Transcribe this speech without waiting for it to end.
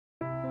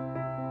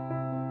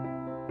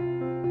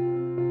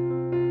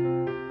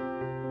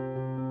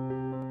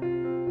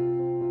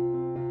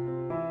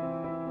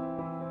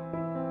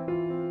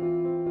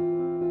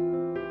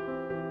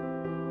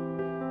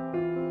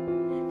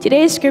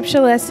Today's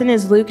scripture lesson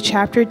is Luke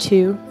chapter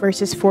 2,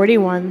 verses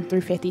 41 through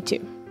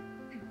 52.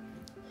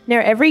 Now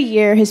every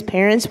year his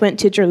parents went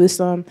to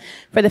Jerusalem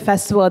for the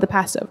festival of the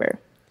Passover.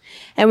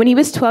 And when he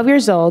was 12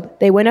 years old,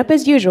 they went up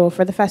as usual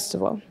for the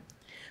festival.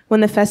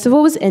 When the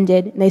festival was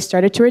ended and they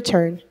started to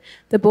return,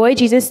 the boy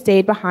Jesus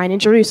stayed behind in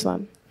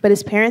Jerusalem, but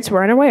his parents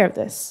were unaware of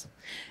this.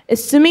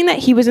 Assuming that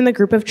he was in the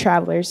group of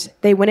travelers,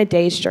 they went a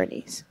day's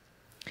journeys.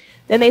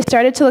 Then they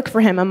started to look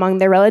for him among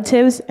their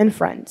relatives and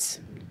friends.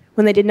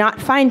 When they did not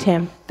find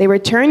him, they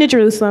returned to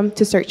Jerusalem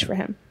to search for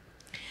him.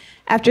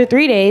 After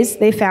 3 days,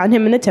 they found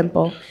him in the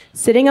temple,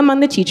 sitting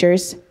among the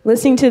teachers,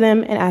 listening to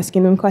them and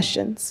asking them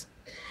questions.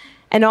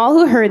 And all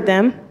who heard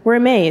them were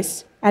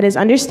amazed at his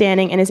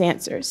understanding and his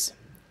answers.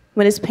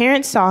 When his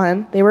parents saw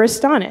him, they were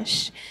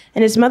astonished.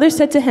 And his mother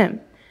said to him,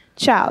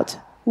 "Child,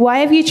 why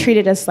have you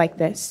treated us like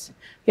this?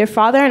 Your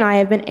father and I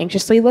have been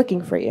anxiously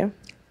looking for you."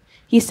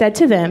 He said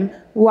to them,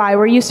 "Why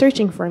were you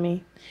searching for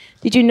me?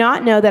 Did you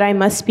not know that I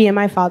must be in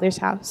my father's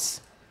house?"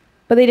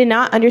 But they did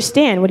not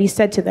understand what he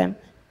said to them.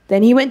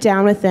 Then he went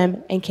down with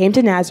them and came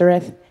to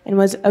Nazareth and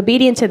was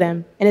obedient to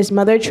them, and his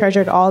mother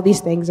treasured all these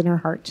things in her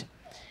heart.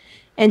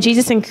 And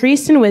Jesus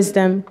increased in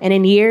wisdom and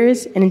in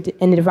years and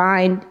in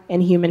divine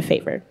and human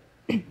favor.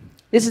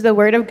 This is the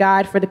word of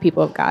God for the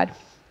people of God.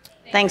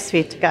 Thanks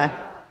be to God.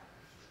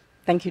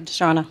 Thank you,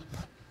 Deshauna.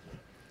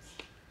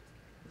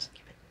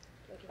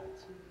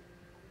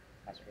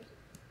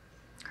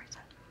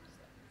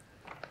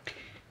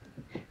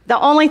 The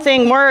only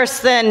thing worse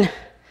than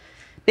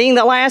being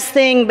the last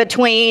thing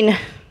between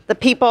the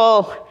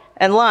people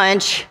and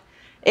lunch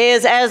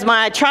is, as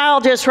my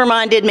child just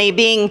reminded me,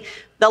 being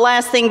the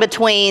last thing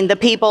between the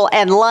people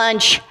and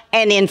lunch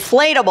and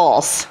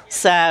inflatables.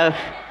 So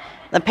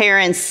the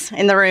parents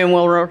in the room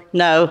will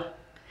know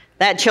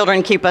that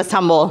children keep us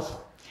humble.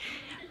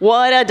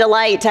 What a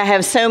delight to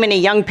have so many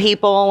young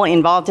people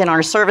involved in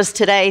our service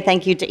today.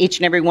 Thank you to each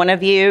and every one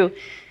of you.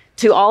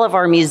 To all of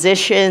our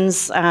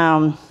musicians,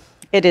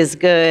 it is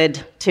good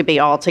to be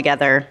all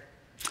together.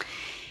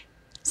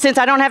 Since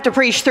I don't have to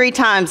preach 3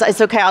 times, it's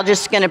okay. I'm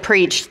just going to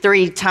preach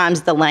 3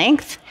 times the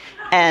length,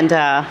 and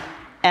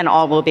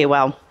all will be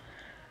well.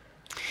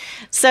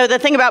 So the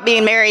thing about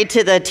being married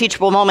to the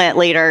teachable moment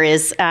leader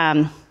is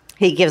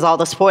he gives all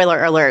the spoiler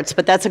alerts,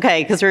 but that's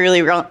okay because we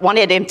really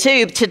wanted him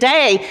to.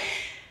 Today,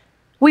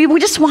 we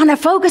just want to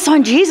focus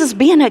on Jesus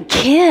being a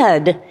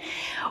kid.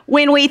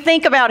 When we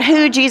think about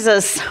who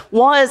Jesus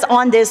was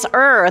on this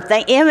earth,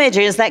 the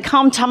images that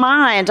come to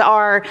mind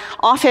are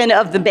often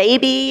of the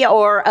baby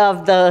or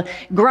of the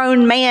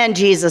grown man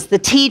Jesus, the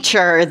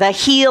teacher, the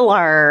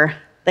healer,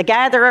 the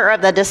gatherer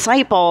of the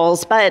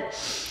disciples.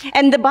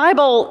 And the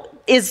Bible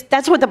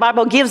that's what the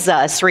Bible gives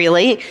us,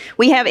 really.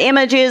 We have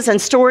images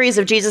and stories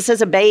of Jesus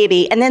as a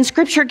baby, and then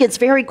Scripture gets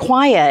very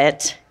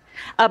quiet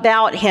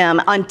about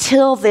him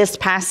until this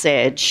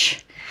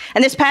passage.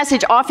 And this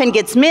passage often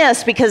gets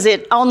missed because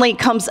it only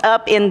comes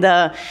up in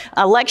the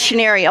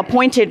lectionary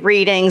appointed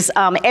readings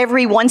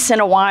every once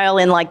in a while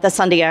in like the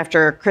Sunday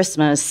after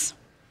Christmas.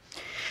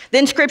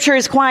 Then Scripture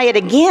is quiet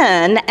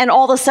again, and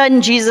all of a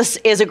sudden Jesus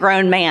is a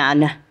grown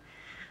man.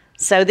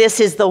 So this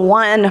is the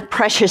one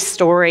precious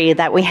story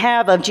that we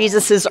have of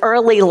Jesus'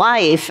 early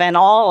life, and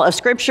all of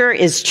Scripture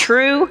is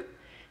true,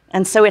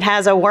 and so it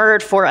has a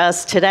word for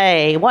us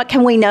today. What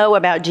can we know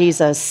about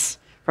Jesus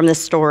from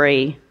this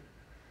story?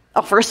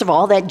 Oh, first of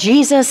all, that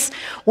Jesus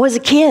was a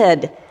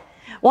kid.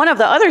 One of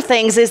the other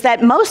things is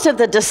that most of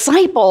the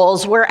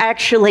disciples were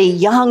actually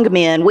young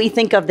men. We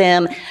think of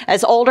them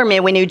as older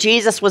men. We knew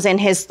Jesus was in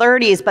his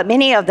 30s, but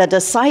many of the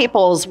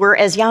disciples were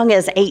as young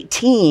as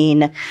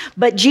 18.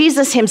 But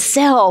Jesus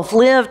himself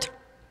lived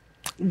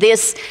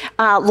this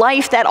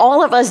life that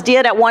all of us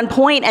did at one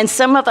point, and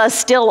some of us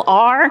still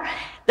are.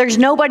 There's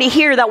nobody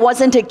here that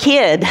wasn't a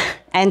kid.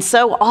 And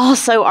so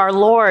also our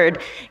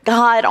Lord,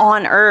 God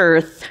on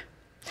earth.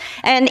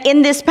 And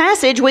in this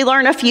passage, we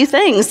learn a few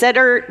things that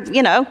are,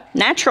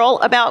 natural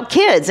about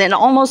kids and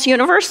almost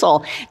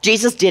universal.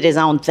 Jesus did his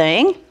own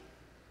thing.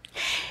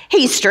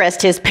 He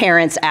stressed his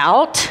parents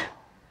out.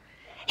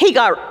 He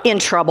got in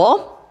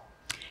trouble.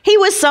 He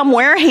was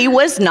somewhere he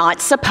was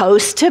not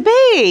supposed to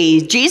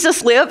be.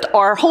 Jesus lived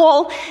our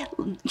whole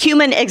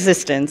human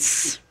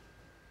existence.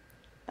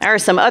 There are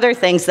some other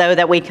things, though,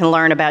 that we can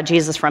learn about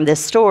Jesus from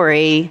this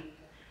story.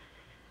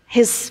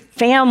 His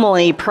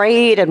family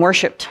prayed and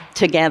worshiped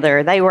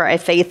together. They were a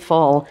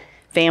faithful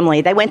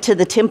family. They went to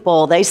the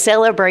temple. They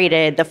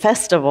celebrated the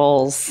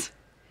festivals.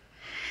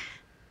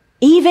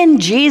 Even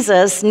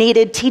Jesus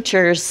needed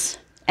teachers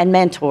and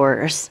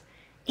mentors.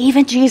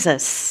 Even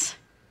Jesus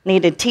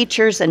needed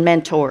teachers and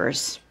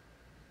mentors.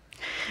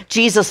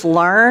 Jesus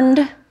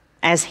learned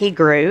as he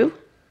grew,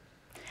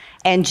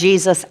 and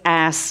Jesus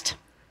asked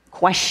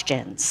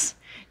questions.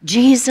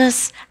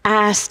 Jesus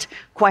asked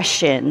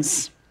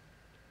questions.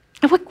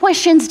 What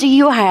questions do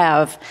you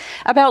have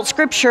about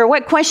Scripture?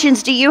 What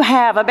questions do you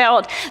have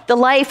about the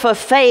life of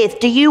faith?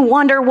 Do you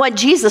wonder what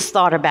Jesus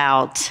thought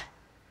about?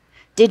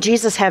 Did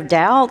Jesus have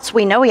doubts?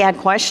 We know he had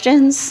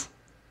questions.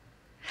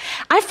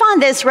 I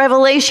find this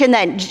revelation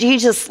that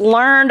Jesus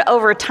learned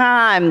over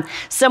time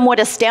somewhat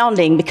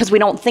astounding because we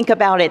don't think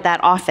about it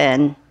that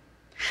often.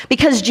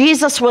 Because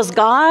Jesus was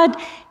God,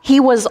 he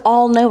was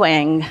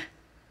all-knowing.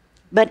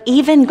 But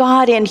even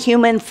God in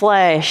human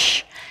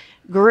flesh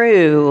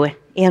grew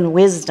in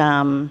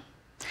wisdom.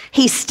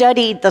 He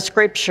studied the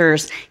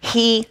scriptures.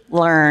 He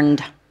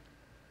learned.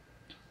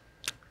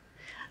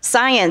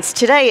 Science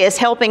today is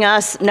helping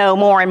us know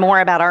more and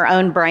more about our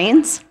own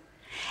brains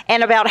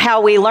and about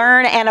how we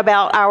learn and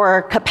about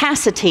our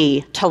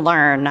capacity to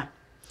learn.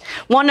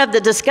 One of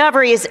the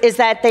discoveries is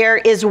that there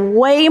is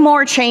way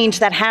more change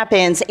that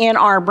happens in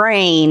our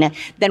brain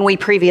than we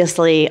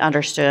previously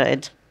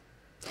understood.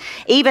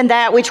 Even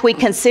that which we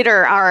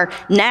consider our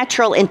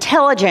natural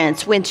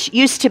intelligence, which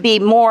used to be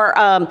more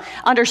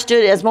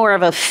understood as more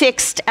of a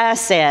fixed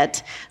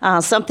asset,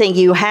 something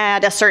you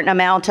had a certain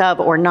amount of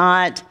or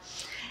not,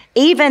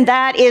 even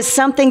that is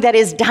something that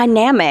is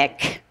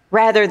dynamic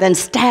rather than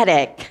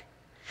static.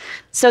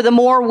 So the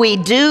more we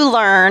do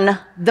learn,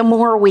 the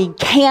more we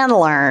can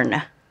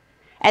learn.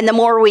 And the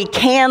more we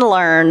can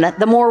learn,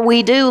 the more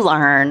we do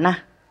learn.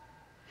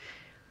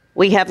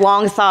 We have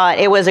long thought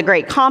it was a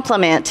great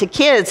compliment to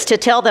kids to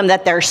tell them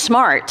that they're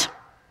smart.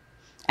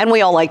 And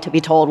we all like to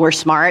be told we're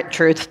smart,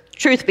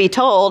 truth be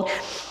told.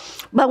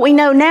 But we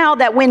know now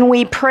that when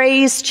we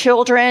praise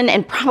children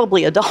and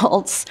probably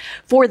adults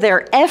for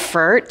their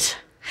effort,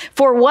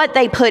 for what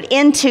they put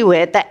into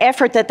it, the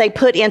effort that they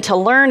put into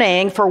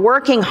learning, for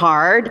working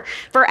hard,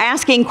 for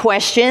asking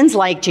questions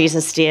like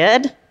Jesus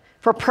did,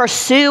 for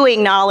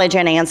pursuing knowledge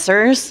and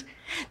answers,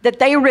 that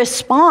they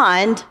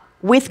respond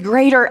with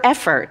greater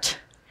effort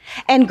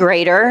and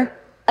greater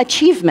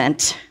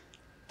achievement.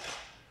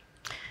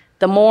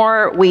 The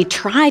more we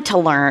try to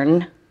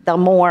learn, the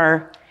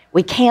more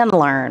we can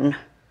learn.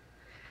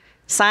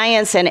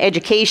 Science and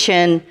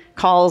education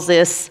calls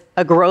this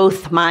a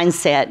growth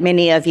mindset.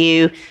 Many of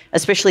you,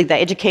 especially the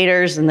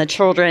educators and the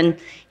children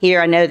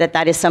here, I know that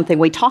that is something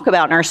we talk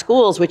about in our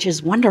schools, which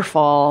is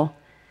wonderful.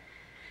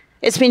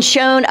 It's been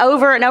shown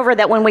over and over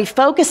that when we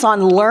focus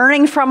on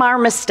learning from our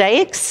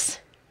mistakes,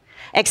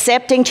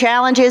 accepting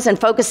challenges, and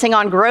focusing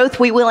on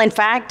growth, we will in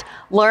fact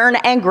learn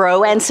and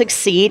grow and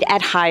succeed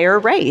at higher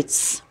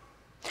rates.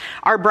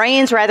 Our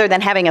brains, rather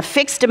than having a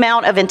fixed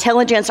amount of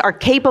intelligence, are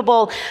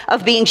capable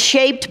of being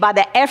shaped by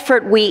the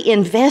effort we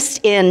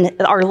invest in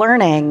our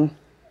learning.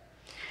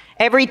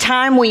 Every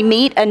time we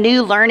meet a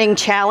new learning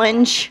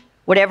challenge,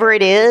 whatever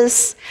it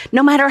is,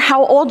 no matter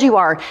how old you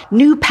are,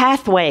 new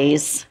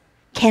pathways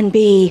can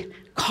be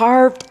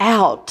carved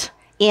out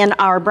in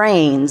our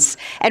brains.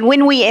 And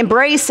when we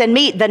embrace and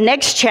meet the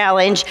next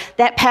challenge,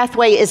 that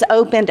pathway is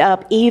opened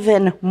up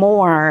even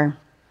more.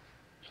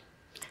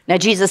 Now,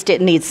 Jesus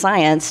didn't need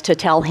science to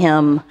tell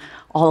him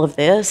all of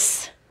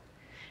this.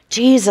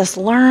 Jesus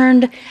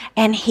learned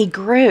and he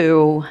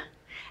grew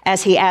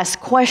as he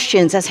asked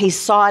questions, as he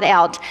sought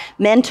out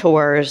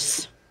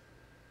mentors.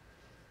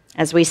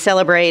 As we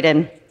celebrate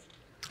and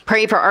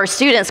pray for our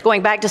students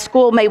going back to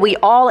school, may we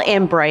all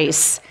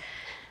embrace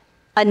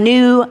a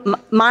new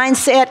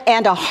mindset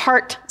and a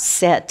heart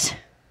set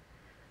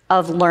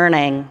of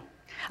learning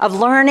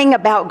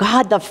about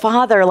God the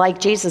Father like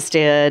Jesus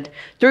did,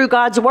 through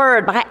God's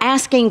Word, by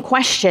asking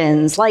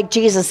questions like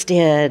Jesus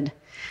did,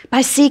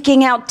 by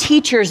seeking out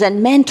teachers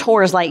and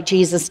mentors like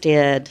Jesus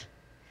did.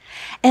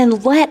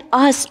 And let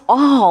us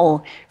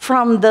all,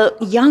 from the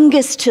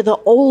youngest to the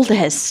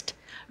oldest,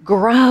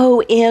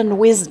 grow in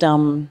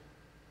wisdom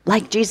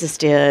like Jesus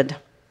did.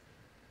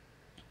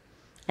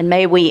 And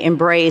may we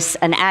embrace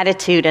an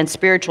attitude and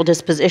spiritual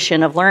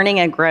disposition of learning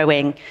and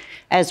growing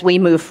as we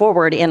move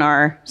forward in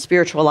our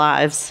spiritual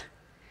lives.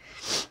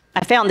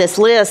 I found this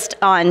list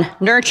on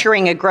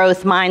nurturing a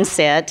growth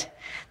mindset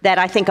that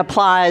I think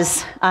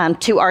applies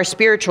to our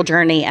spiritual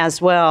journey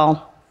as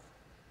well.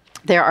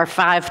 There are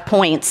 5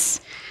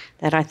 points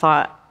that I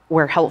thought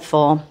were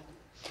helpful.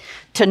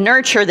 To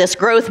nurture this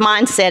growth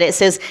mindset, it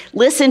says,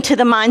 listen to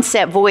the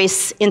mindset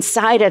voice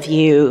inside of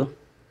you.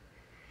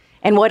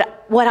 And what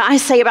I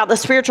say about the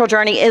spiritual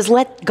journey is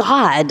let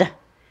God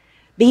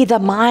be the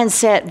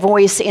mindset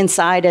voice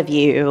inside of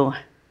you.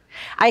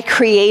 I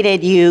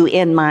created you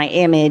in my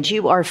image.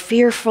 You are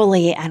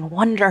fearfully and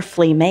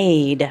wonderfully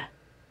made.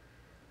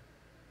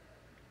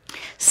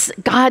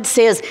 God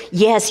says,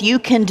 yes, you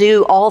can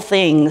do all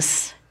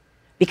things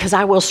because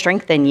I will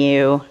strengthen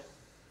you.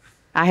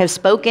 I have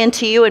spoken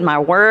to you in my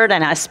word,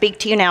 and I speak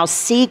to you now.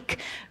 Seek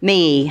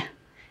me.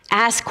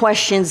 Ask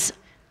questions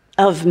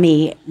of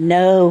me.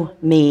 Know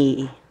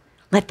me.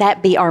 Let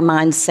that be our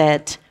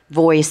mindset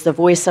voice, the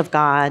voice of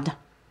God.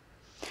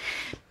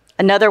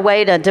 Another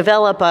way to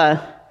develop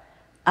a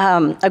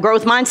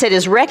growth mindset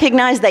is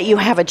recognize that you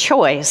have a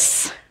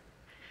choice.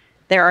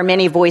 There are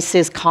many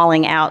voices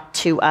calling out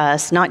to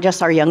us, not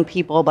just our young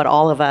people, but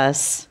all of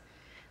us.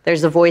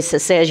 There's a voice that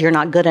says you're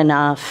not good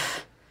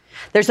enough.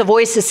 There's a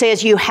voice that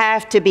says you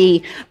have to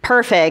be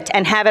perfect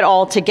and have it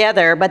all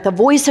together. But the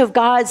voice of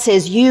God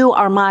says, you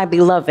are my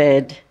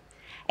beloved,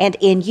 and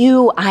in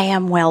you I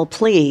am well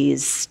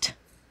pleased.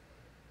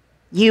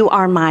 You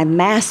are my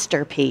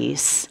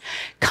masterpiece.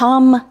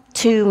 Come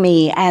to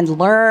me and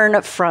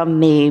learn from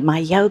me. My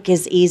yoke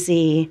is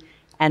easy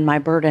and my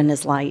burden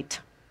is light.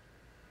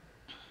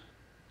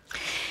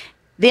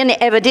 Then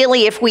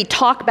evidently, if we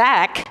talk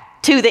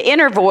back to the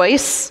inner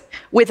voice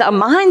with a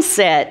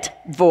mindset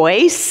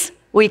voice,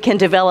 we can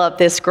develop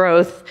this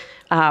growth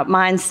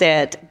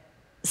mindset.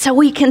 So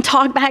we can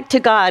talk back to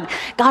God.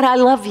 God, I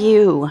love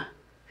you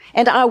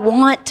and I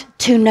want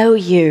to know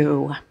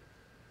you.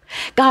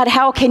 God,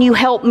 how can you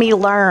help me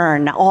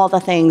learn all the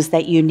things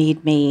that you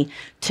need me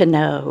to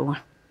know?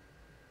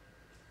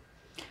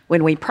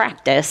 When we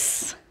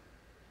practice,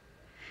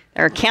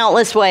 there are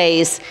countless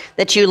ways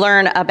that you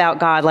learn about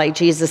God like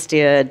Jesus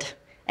did.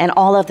 And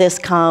all of this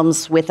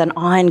comes with an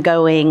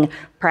ongoing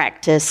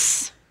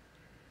practice.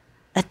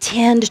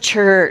 Attend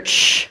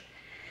church.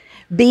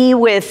 Be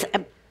with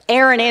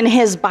Aaron in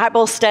his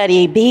Bible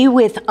study. Be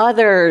with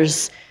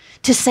others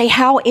to say,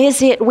 how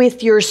is it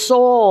with your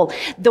soul?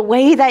 The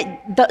way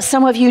that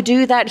some of you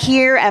do that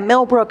here at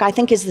Millbrook, I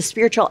think, is the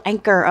spiritual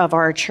anchor of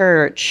our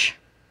church.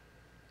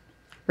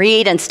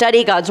 Read and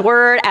study God's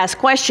word, ask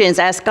questions,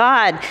 ask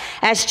God,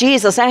 ask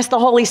Jesus, ask the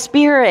Holy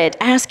Spirit,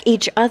 ask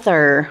each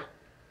other.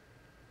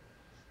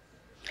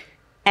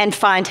 And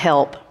find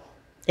help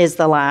is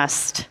the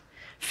last.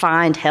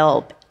 Find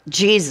help.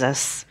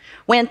 Jesus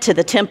went to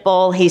the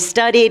temple, he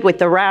studied with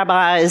the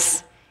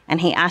rabbis,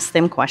 and he asked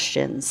them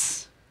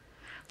questions.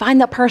 Find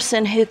the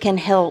person who can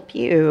help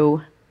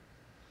you.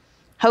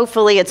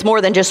 Hopefully it's more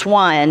than just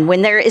one.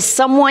 When there is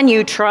someone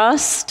you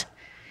trust,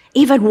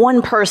 even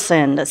one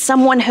person,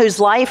 someone whose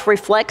life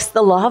reflects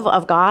the love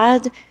of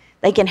God,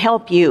 they can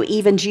help you.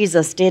 Even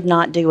Jesus did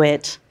not do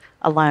it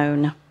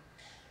alone.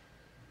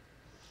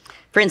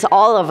 Friends,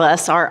 all of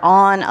us are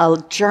on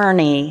a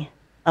journey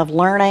of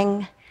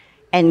learning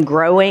and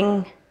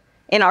growing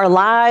in our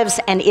lives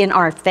and in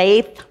our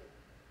faith.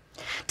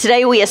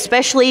 Today, we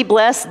especially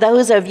bless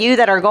those of you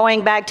that are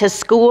going back to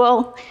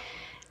school,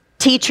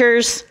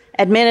 teachers,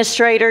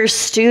 administrators,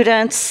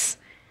 students.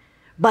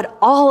 But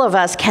all of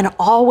us can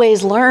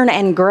always learn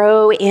and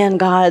grow in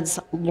God's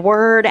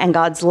word and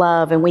God's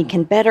love, and we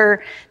can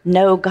better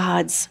know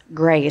God's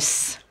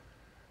grace.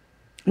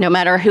 No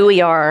matter who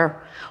we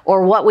are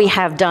or what we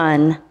have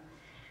done,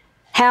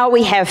 how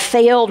we have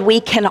failed, we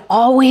can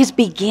always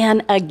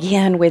begin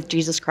again with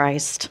Jesus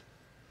Christ.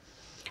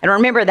 And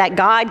remember that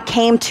God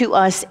came to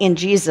us in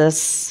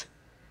Jesus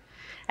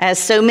as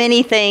so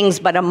many things,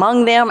 but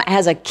among them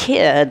as a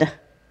kid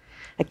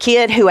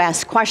who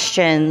asked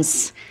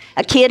questions,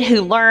 a kid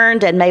who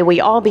learned, and may we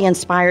all be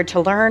inspired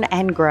to learn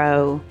and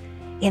grow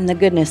in the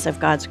goodness of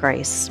God's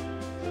grace.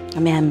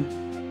 Amen.